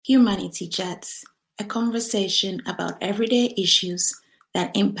Humanity Chats, a conversation about everyday issues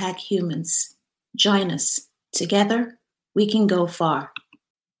that impact humans. Join us. Together, we can go far.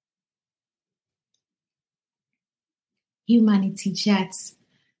 Humanity Chats.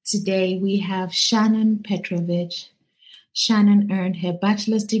 Today we have Shannon Petrovich. Shannon earned her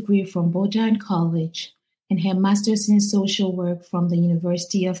bachelor's degree from Bowdoin College and her master's in social work from the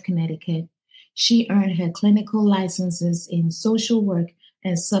University of Connecticut. She earned her clinical licenses in social work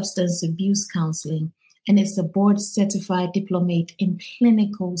and substance abuse counseling and is a board-certified diplomate in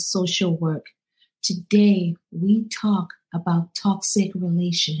clinical social work. Today, we talk about toxic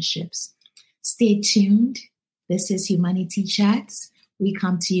relationships. Stay tuned. This is Humanity Chats. We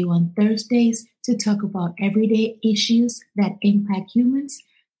come to you on Thursdays to talk about everyday issues that impact humans.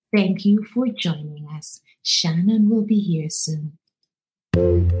 Thank you for joining us. Shannon will be here soon.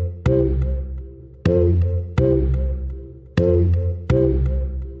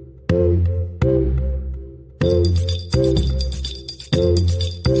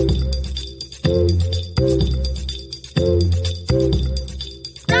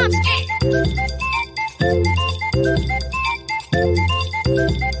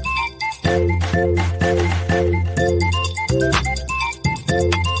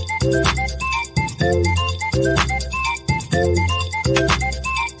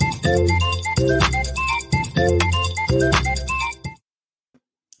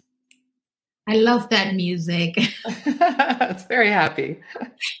 I love that music. It's very happy.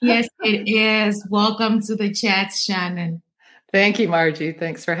 Yes, it is. Welcome to the chat, Shannon. Thank you, Margie.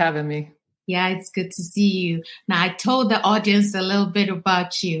 Thanks for having me. Yeah, it's good to see you. Now, I told the audience a little bit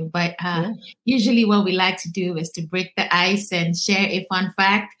about you, but usually what we like to do is to break the ice and share a fun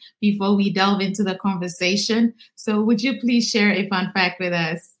fact before we delve into the conversation. So would you please share a fun fact with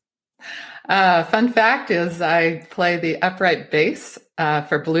us? Fun fact is I play the upright bass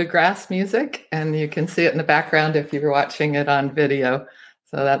for bluegrass music, and you can see it in the background if you're watching it on video.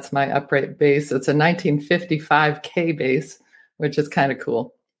 So that's my upright bass. It's a 1955 K bass, which is kind of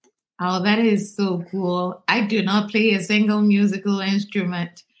cool. Oh, that is so cool. I do not play a single musical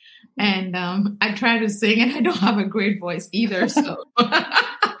instrument, and I try to sing, and I don't have a great voice either. So,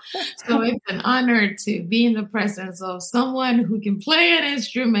 so it's an honor to be in the presence of someone who can play an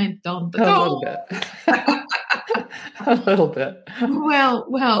instrument. A little bit. A little bit. Well,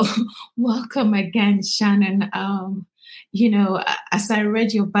 welcome again, Shannon. As I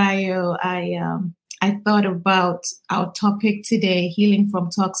read your bio, I thought about our topic today, healing from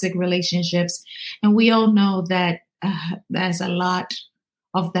toxic relationships. And we all know that there's a lot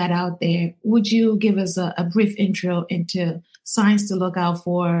of that out there. Would you give us a brief intro into signs to look out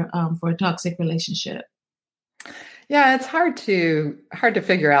for a toxic relationship? Yeah, it's hard to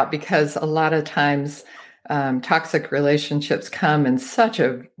figure out because a lot of times toxic relationships come in such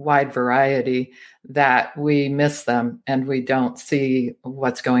a wide variety that we miss them and we don't see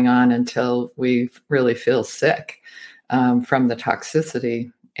what's going on until we really feel sick from the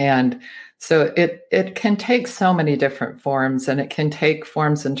toxicity. And so it can take so many different forms, and it can take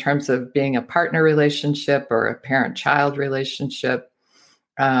forms in terms of being a partner relationship or a parent-child relationship,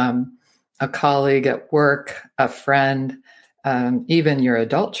 a colleague at work, a friend, even your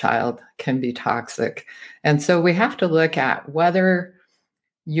adult child can be toxic. And so we have to look at whether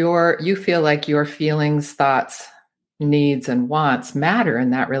you feel like your feelings, thoughts, needs, and wants matter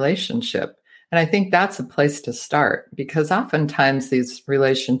in that relationship. And I think that's a place to start, because oftentimes these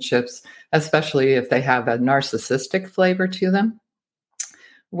relationships, especially if they have a narcissistic flavor to them,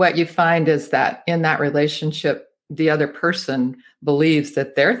 what you find is that in that relationship, the other person believes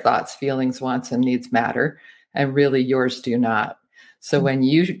that their thoughts, feelings, wants, and needs matter, and really yours do not. So when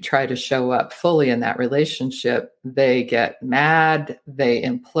you try to show up fully in that relationship, they get mad, they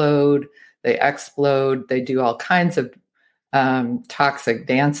implode, they explode, they do all kinds of toxic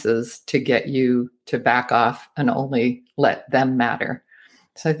dances to get you to back off and only let them matter.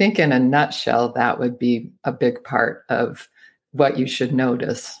 So I think in a nutshell, that would be a big part of what you should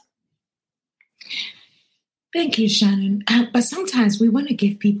notice. Thank you, Shannon. But sometimes we want to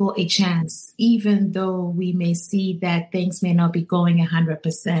give people a chance, even though we may see that things may not be going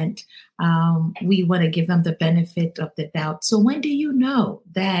 100%. We want to give them the benefit of the doubt. So when do you know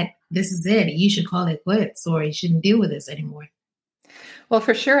that this is it? You should call it quits, or you shouldn't deal with this anymore? Well,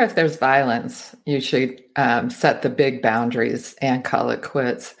 for sure, if there's violence, you should set the big boundaries and call it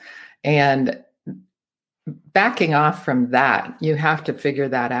quits. And backing off from that, you have to figure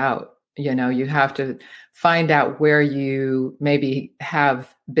that out. You have to find out where you maybe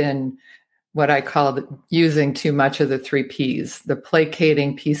have been what I call using too much of the 3 Ps, the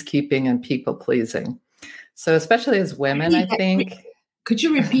placating, peacekeeping, and people pleasing. So especially as women, I think Could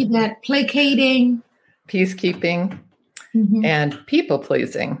you repeat that? Placating, peacekeeping, and people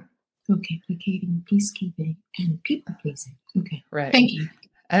pleasing. Okay, placating, peacekeeping, and people pleasing. Okay, right. Thank you.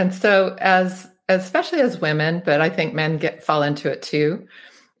 And so, especially as women, but I think men fall into it too.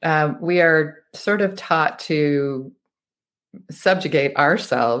 We are sort of taught to subjugate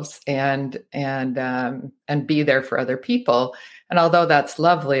ourselves and be there for other people. And although that's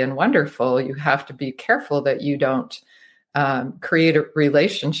lovely and wonderful, you have to be careful that you don't create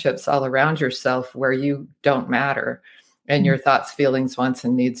relationships all around yourself where you don't matter and your thoughts, feelings, wants,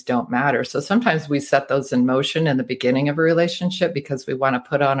 and needs don't matter. So sometimes we set those in motion in the beginning of a relationship because we want to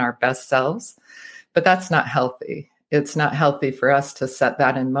put on our best selves, but that's not healthy. It's not healthy for us to set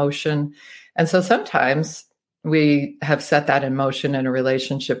that in motion. And so sometimes we have set that in motion in a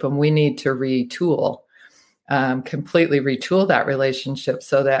relationship and we need to completely retool that relationship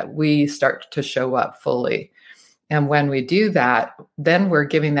so that we start to show up fully. And when we do that, then we're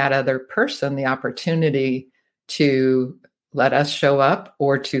giving that other person the opportunity to let us show up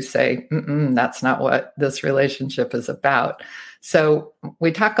or to say, that's not what this relationship is about. So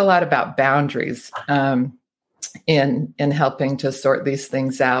we talk a lot about boundaries in helping to sort these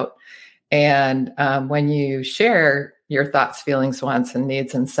things out. And when you share your thoughts, feelings, wants, and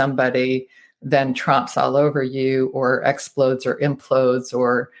needs, and somebody then tromps all over you or explodes or implodes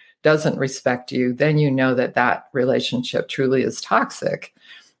or doesn't respect you, then you know that relationship truly is toxic.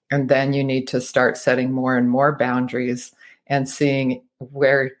 And then you need to start setting more and more boundaries and seeing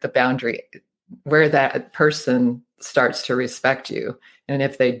where that person starts to respect you. And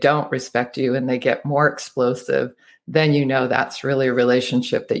if they don't respect you and they get more explosive, then you know that's really a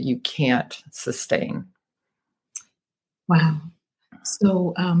relationship that you can't sustain. Wow.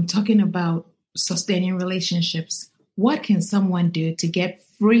 So talking about sustaining relationships, what can someone do to get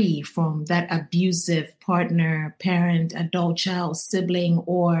free from that abusive partner, parent, adult, child, sibling,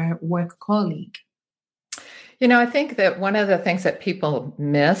 or work colleague? I think that one of the things that people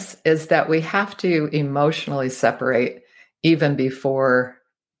miss is that we have to emotionally separate even before,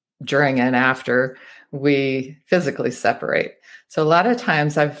 during, and after we physically separate. So a lot of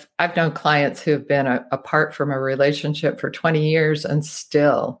times I've known clients who have been apart from a relationship for 20 years and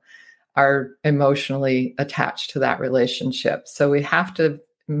still are emotionally attached to that relationship. So we have to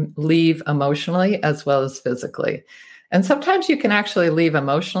leave emotionally as well as physically. And sometimes you can actually leave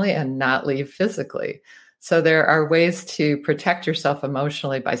emotionally and not leave physically. So there are ways to protect yourself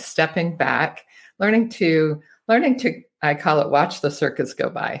emotionally by stepping back, learning to, I call it, watch the circus go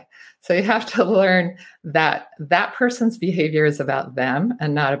by. So you have to learn that that person's behavior is about them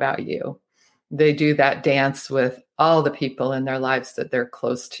and not about you. They do that dance with all the people in their lives that they're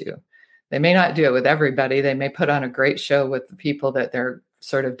close to. They may not do it with everybody. They may put on a great show with the people that they're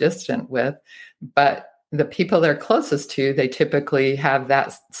sort of distant with, but the people they're closest to, they typically have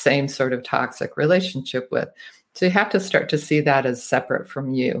that same sort of toxic relationship with. So you have to start to see that as separate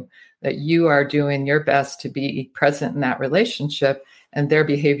from you, that you are doing your best to be present in that relationship, and their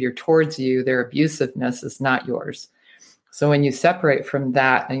behavior towards you, their abusiveness, is not yours. So when you separate from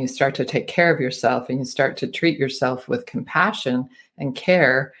that and you start to take care of yourself and you start to treat yourself with compassion and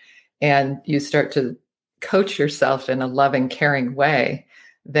care, and you start to coach yourself in a loving, caring way,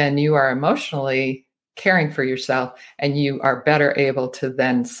 then you are emotionally caring for yourself and you are better able to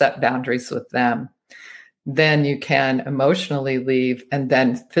then set boundaries with them. Then you can emotionally leave, and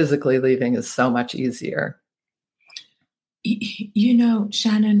then physically leaving is so much easier.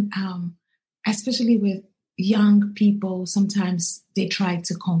 Shannon, especially with young people, sometimes they try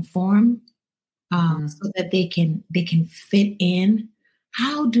to conform so that they can fit in.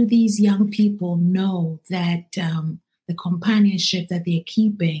 How do these young people know that the companionship that they're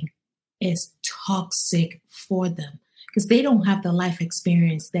keeping is toxic for them? Because they don't have the life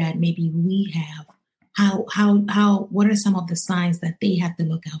experience that maybe we have. What are some of the signs that they have to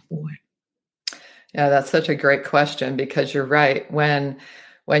look out for? Yeah, that's such a great question, because you're right. When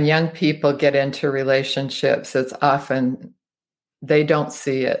young people get into relationships, it's often they don't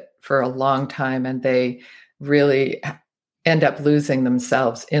see it for a long time, and they really end up losing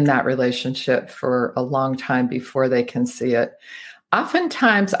themselves in that relationship for a long time before they can see it.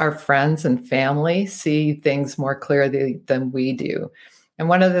 Oftentimes, our friends and family see things more clearly than we do. And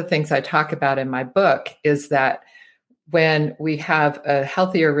one of the things I talk about in my book is that when we have a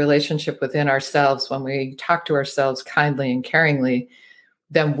healthier relationship within ourselves, when we talk to ourselves kindly and caringly,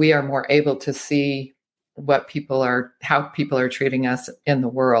 then we are more able to see how people are treating us in the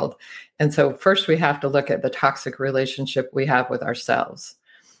world. And so first we have to look at the toxic relationship we have with ourselves.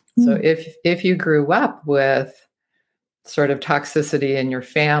 So if you grew up with sort of toxicity in your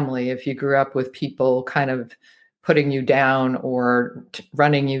family, if you grew up with people kind of putting you down or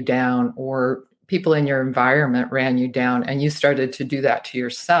running you down, or people in your environment ran you down, and you started to do that to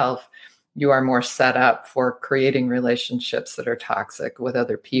yourself, you are more set up for creating relationships that are toxic with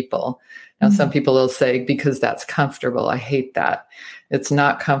other people. Now, some people will say, because that's comfortable. I hate that. It's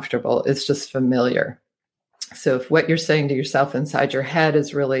not comfortable. It's just familiar. So if what you're saying to yourself inside your head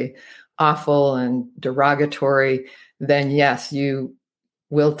is really awful and derogatory, then yes, you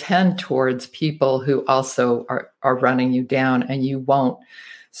will tend towards people who also are running you down, and you won't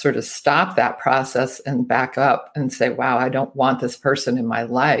sort of stop that process and back up and say, wow, I don't want this person in my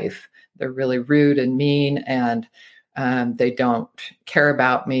life. They're really rude and mean, and they don't care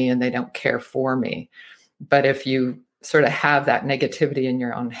about me, and they don't care for me. But if you sort of have that negativity in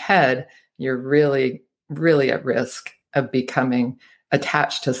your own head, you're really, really at risk of becoming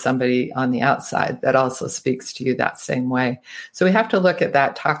attached to somebody on the outside that also speaks to you that same way. So we have to look at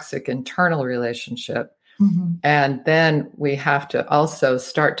that toxic internal relationship. And then we have to also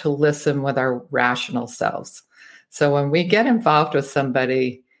start to listen with our rational selves. So when we get involved with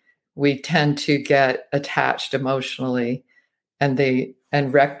somebody, we tend to get attached emotionally, and we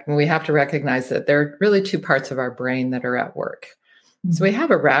have to recognize that there are really two parts of our brain that are at work. So we have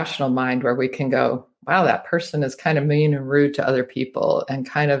a rational mind where we can go, wow, that person is kind of mean and rude to other people, and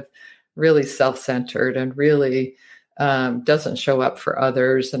kind of really self-centered, and really doesn't show up for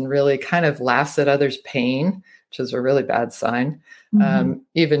others, and really kind of laughs at others' pain, which is a really bad sign.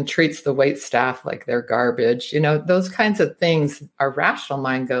 Even treats the wait staff like they're garbage. Those kinds of things. Our rational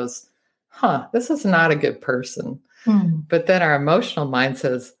mind goes, this is not a good person. But then our emotional mind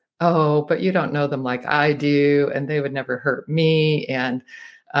says, oh, but you don't know them like I do, and they would never hurt me. And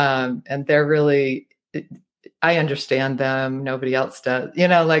they're really, I understand them. Nobody else does,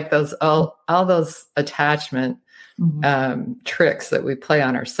 like those, all those attachment tricks that we play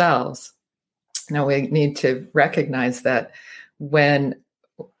on ourselves. Now we need to recognize that when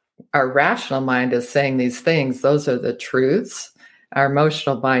our rational mind is saying these things, those are the truths. Our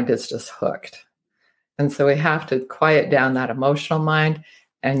emotional mind is just hooked. And so we have to quiet down that emotional mind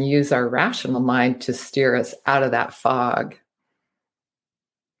and use our rational mind to steer us out of that fog.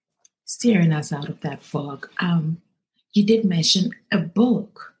 Steering us out of that fog. You did mention a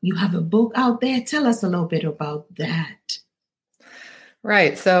book. You have a book out there. Tell us a little bit about that.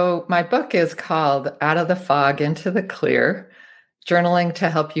 Right. So my book is called Out of the Fog into the Clear, Journaling to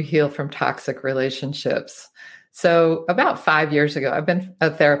Help You Heal from Toxic Relationships. So about 5 years ago, I've been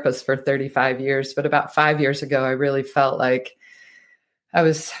a therapist for 35 years, but about 5 years ago, I really felt like I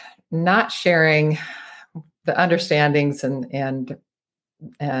was not sharing the understandings and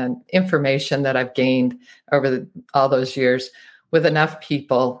information that I've gained over all those years with enough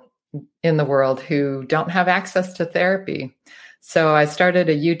people in the world who don't have access to therapy. So I started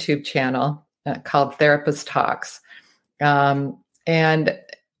a YouTube channel called Therapist Talks. And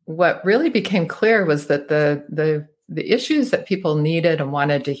what really became clear was that the issues that people needed and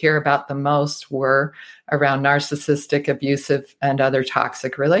wanted to hear about the most were around narcissistic, abusive, and other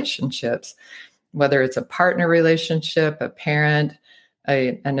toxic relationships, whether it's a partner relationship, a parent,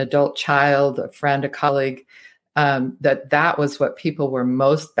 an adult child, a friend, a colleague, that was what people were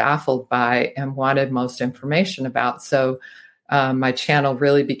most baffled by and wanted most information about. So my channel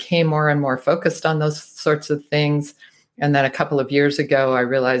really became more and more focused on those sorts of things. And then a couple of years ago, I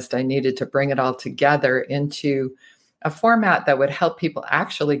realized I needed to bring it all together into a format that would help people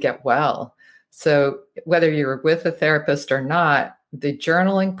actually get well. So whether you're with a therapist or not, the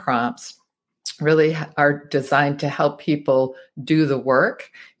journaling prompts really are designed to help people do the work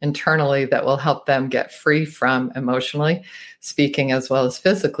internally that will help them get free from, emotionally speaking as well as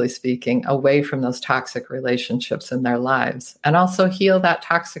physically speaking, away from those toxic relationships in their lives, and also heal that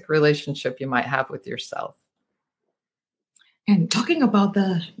toxic relationship you might have with yourself. And talking about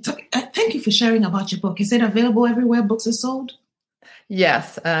thank you for sharing about your book. Is it available everywhere books are sold?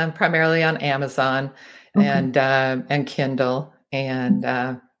 Yes, primarily on Amazon and Kindle,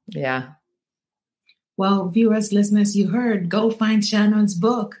 and yeah. Well, viewers, listeners, you heard. Go find Shannon's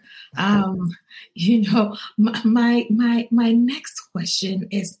book. My next question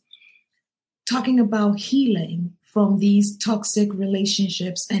is talking about healing from these toxic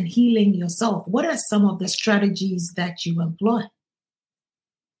relationships and healing yourself. What are some of the strategies that you employ?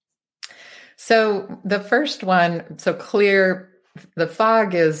 So the first one, clear, the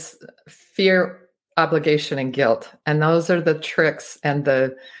fog is fear, obligation, and guilt. And those are the tricks and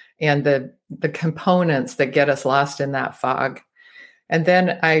the components that get us lost in that fog. And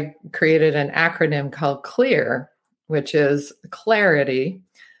then I created an acronym called CLEAR, which is clarity,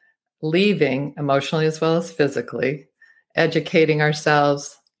 leaving emotionally as well as physically, educating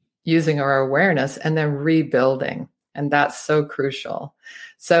ourselves, using our awareness and then rebuilding. And that's so crucial.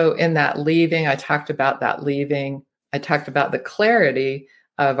 So in that leaving, I talked about that leaving. I talked about the clarity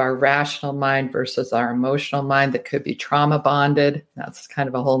of our rational mind versus our emotional mind that could be trauma bonded. That's kind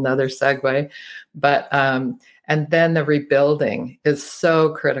of a whole nother segue. But, and then the rebuilding is so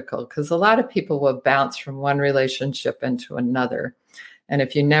critical because a lot of people will bounce from one relationship into another. And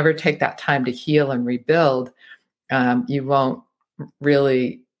if you never take that time to heal and rebuild, you won't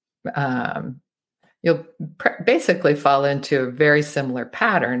really, you'll basically fall into a very similar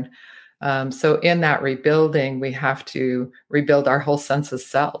pattern. So in that rebuilding, we have to rebuild our whole sense of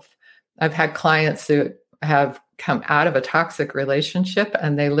self. I've had clients who have come out of a toxic relationship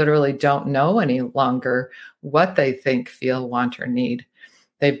and they literally don't know any longer what they think, feel, want, or need.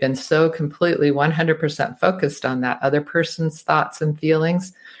 They've been so completely 100% focused on that other person's thoughts and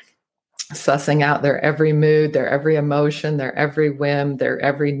feelings, sussing out their every mood, their every emotion, their every whim, their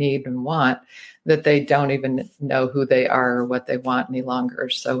every need and want, that they don't even know who they are or what they want any longer.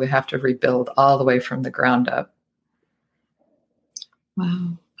 So we have to rebuild all the way from the ground up.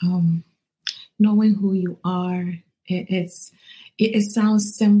 Wow. Knowing who you are, it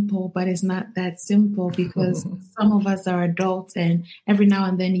sounds simple, but it's not that simple because some of us are adults and every now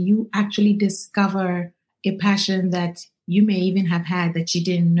and then you actually discover a passion that you may even have had that you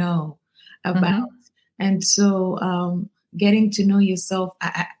didn't know about. Mm-hmm. And so getting to know yourself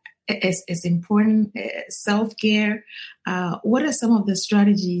is important. Self-care. What are some of the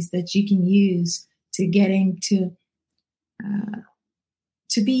strategies that you can use to getting to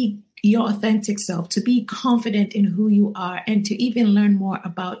be your authentic self, to be confident in who you are, and to even learn more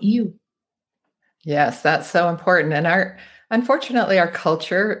about you? Yes, that's so important. And unfortunately, our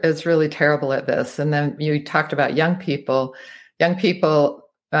culture is really terrible at this. And then you talked about young people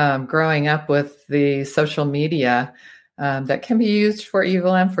growing up with the social media that can be used for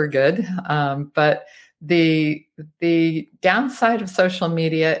evil and for good. But the downside of social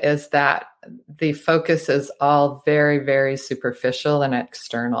media is that the focus is all very, very superficial and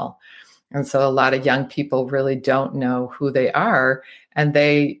external. And so a lot of young people really don't know who they are, and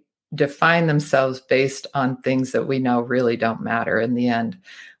they define themselves based on things that we know really don't matter in the end.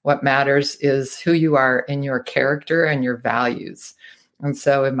 What matters is who you are in your character and your values. And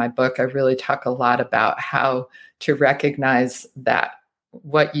so in my book, I really talk a lot about how to recognize that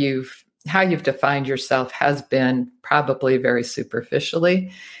how you've defined yourself has been probably very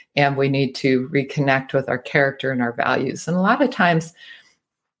superficially, and we need to reconnect with our character and our values. And a lot of times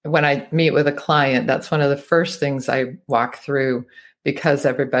when I meet with a client, that's one of the first things I walk through, because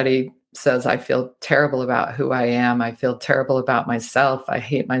everybody says, I feel terrible about who I am. I feel terrible about myself. I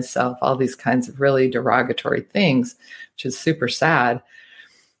hate myself, all these kinds of really derogatory things, which is super sad.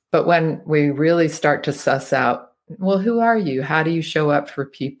 But when we really start to suss out, well, who are you? How do you show up for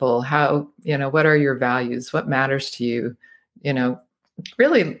people? What are your values? What matters to you?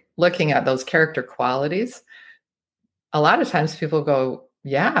 Really looking at those character qualities. A lot of times people go,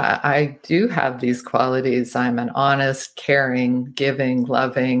 yeah, I do have these qualities. I'm an honest, caring, giving,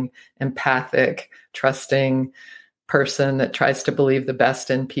 loving, empathic, trusting person that tries to believe the best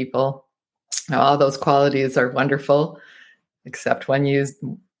in people. Now, all those qualities are wonderful, except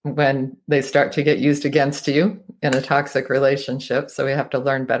when they start to get used against you in a toxic relationship. So we have to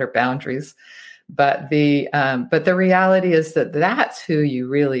learn better boundaries. But the reality is that that's who you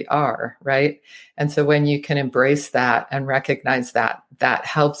really are, right? And so when you can embrace that and recognize that, that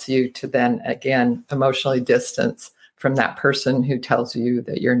helps you to then, again, emotionally distance from that person who tells you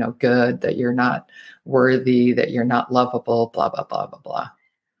that you're no good, that you're not worthy, that you're not lovable, blah, blah, blah, blah, blah.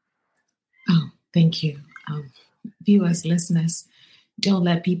 Oh, thank you. Viewers, listeners, don't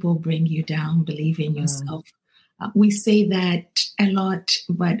let people bring you down. Believe in yourself. We say that a lot,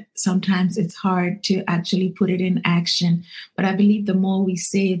 but sometimes it's hard to actually put it in action. But I believe the more we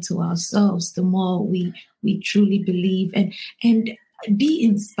say it to ourselves, the more we truly believe and be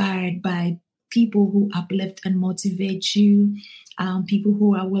inspired by people who uplift and motivate you, people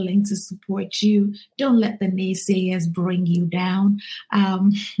who are willing to support you. Don't let the naysayers bring you down.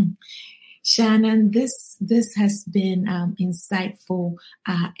 Shannon, this has been insightful.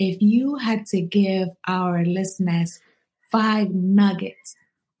 If you had to give our listeners 5 nuggets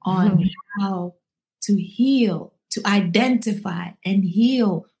on how to heal, to identify and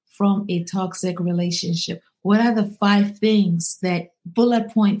heal from a toxic relationship, what are the 5 things bullet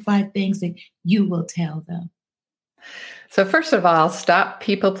point 5 things that you will tell them? So first of all, stop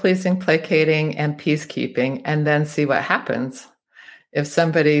people-pleasing, placating, and peacekeeping, and then see what happens. If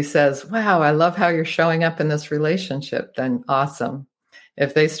somebody says, wow, I love how you're showing up in this relationship, then awesome.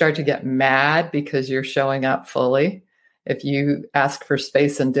 If they start to get mad because you're showing up fully If you ask for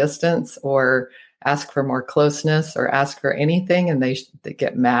space and distance, or ask for more closeness, or ask for anything, and they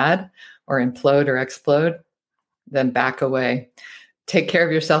get mad or implode or explode, then back away. Take care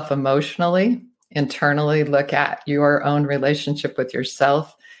of yourself emotionally, internally. Look at your own relationship with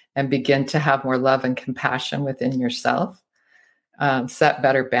yourself and begin to have more love and compassion within yourself. Set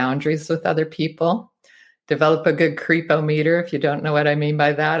better boundaries with other people. Develop a good creepometer. If you don't know what I mean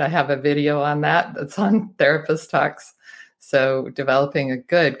by that, I have a video on that that's on Therapist Talks. So developing a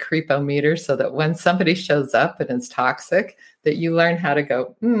good creepometer so that when somebody shows up and is toxic, that you learn how to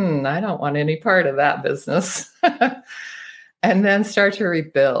go, I don't want any part of that business. And then start to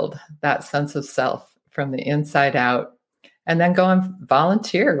rebuild that sense of self from the inside out. And then go and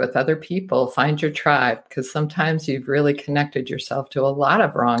volunteer with other people. Find your tribe, because sometimes you've really connected yourself to a lot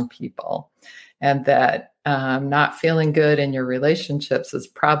of wrong people. And that not feeling good in your relationships is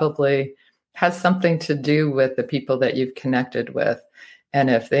probably has something to do with the people that you've connected with. And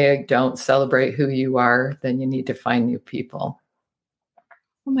if they don't celebrate who you are, then you need to find new people.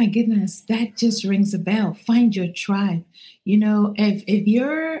 Oh my goodness, that just rings a bell. Find your tribe. If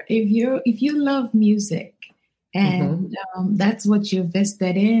you love music and that's what you're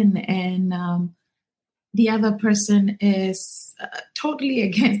vested in, and the other person is totally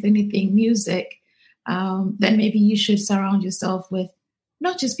against anything music, then maybe you should surround yourself with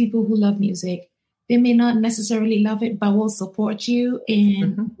not just people who love music. They may not necessarily love it, but will support you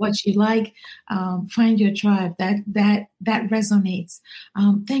in what you like. Find your tribe. That resonates.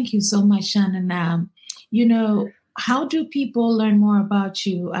 Thank you so much, Shannon. How do people learn more about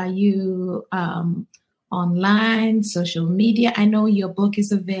you? Are you online, social media? I know your book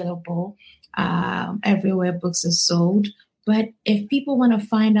is available everywhere books are sold. But if people want to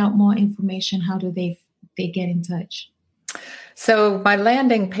find out more information, how do they get in touch? So my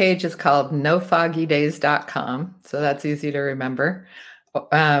landing page is called nofoggydays.com. So that's easy to remember.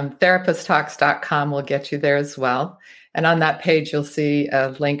 Therapisttalks.com will get you there as well. And on that page, you'll see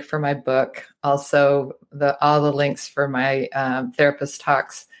a link for my book. Also, all the links for my Therapist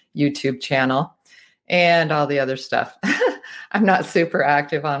Talks YouTube channel and all the other stuff. I'm not super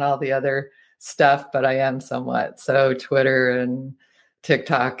active on all the other stuff, but I am somewhat. So Twitter and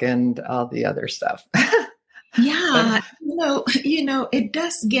TikTok and all the other stuff. Yeah, it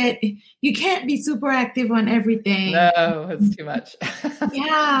does you can't be super active on everything. No, it's too much.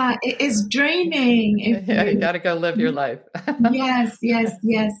 Yeah, it's draining. You got to go live your life. Yes.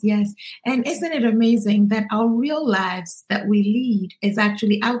 And isn't it amazing that our real lives that we lead is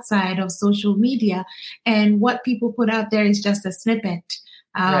actually outside of social media, and what people put out there is just a snippet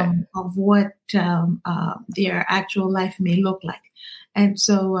of what their actual life may look like. And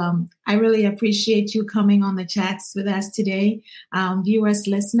so I really appreciate you coming on the chats with us today. Viewers,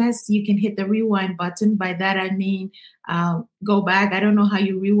 listeners, you can hit the rewind button. By that, I mean, go back. I don't know how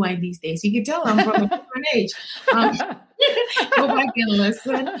you rewind these days. You can tell I'm from a different age. Go back and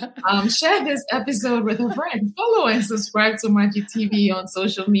listen. Share this episode with a friend. Follow and subscribe to Margie TV on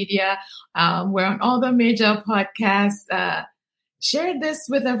social media. We're on all the major podcasts. Share this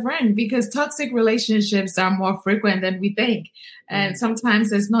with a friend, because toxic relationships are more frequent than we think. And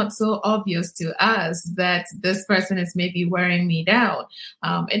sometimes it's not so obvious to us that this person is maybe wearing me down.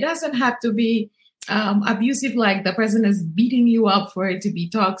 It doesn't have to be abusive, like the person is beating you up for it to be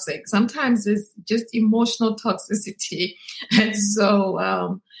toxic. Sometimes it's just emotional toxicity. And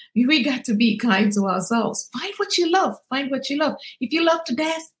so we got to be kind to ourselves. Find what you love. If you love to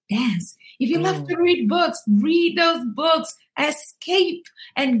dance, dance. If you love to read books, read those books. Escape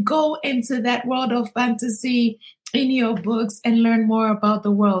and go into that world of fantasy in your books and learn more about the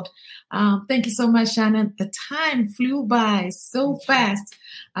world. Thank you so much, Shannon. The time flew by so fast.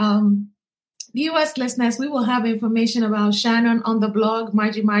 Viewers, listeners, we will have information about Shannon on the blog,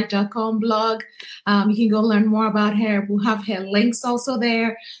 margiemarge.com blog. You can go learn more about her. We'll have her links also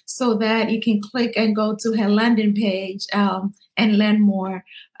there so that you can click and go to her landing page and learn more.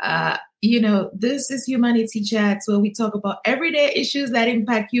 This is Humanity Chats, where we talk about everyday issues that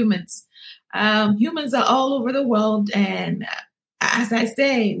impact humans. Humans are all over the world. And as I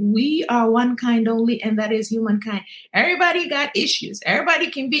say, we are one kind only, and that is humankind. Everybody got issues. Everybody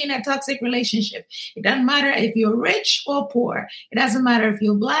can be in a toxic relationship. It doesn't matter if you're rich or poor. It doesn't matter if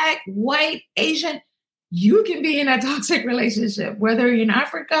you're Black, white, Asian. You can be in a toxic relationship, whether you're in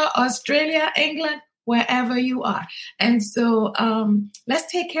Africa, Australia, England, wherever you are. And so let's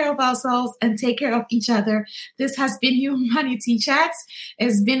take care of ourselves and take care of each other. This has been Humanity Chats.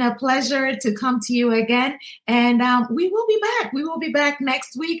 It's been a pleasure to come to you again. And we will be back. We will be back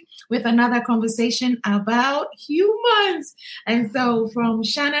next week with another conversation about humans. And so from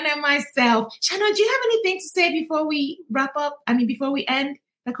Shannon and myself, Shannon, do you have anything to say before we wrap up? Before we end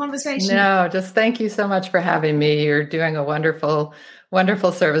the conversation? No, just thank you so much for having me. You're doing a wonderful,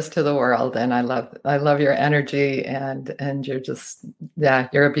 wonderful service to the world. And I love your energy and you're just,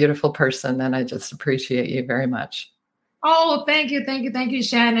 you're a beautiful person. And I just appreciate you very much. Oh, thank you,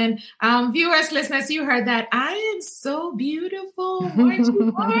 Shannon. Viewers, listeners, you heard that. I am so beautiful. Aren't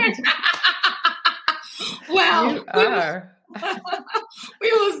you? Well, you are.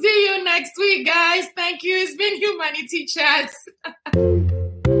 We will see you next week, guys. Thank you. It's been Humanity Chats.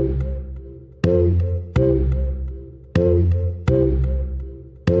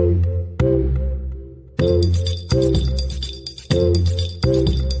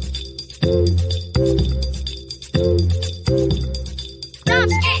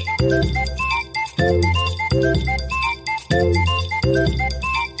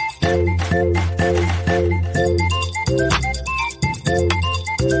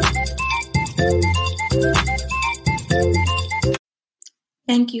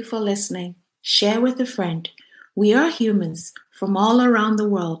 Thank you for listening. Share with a friend. We are humans from all around the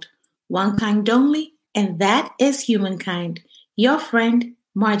world, one kind only, and that is humankind. Your friend,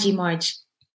 Margie Marge.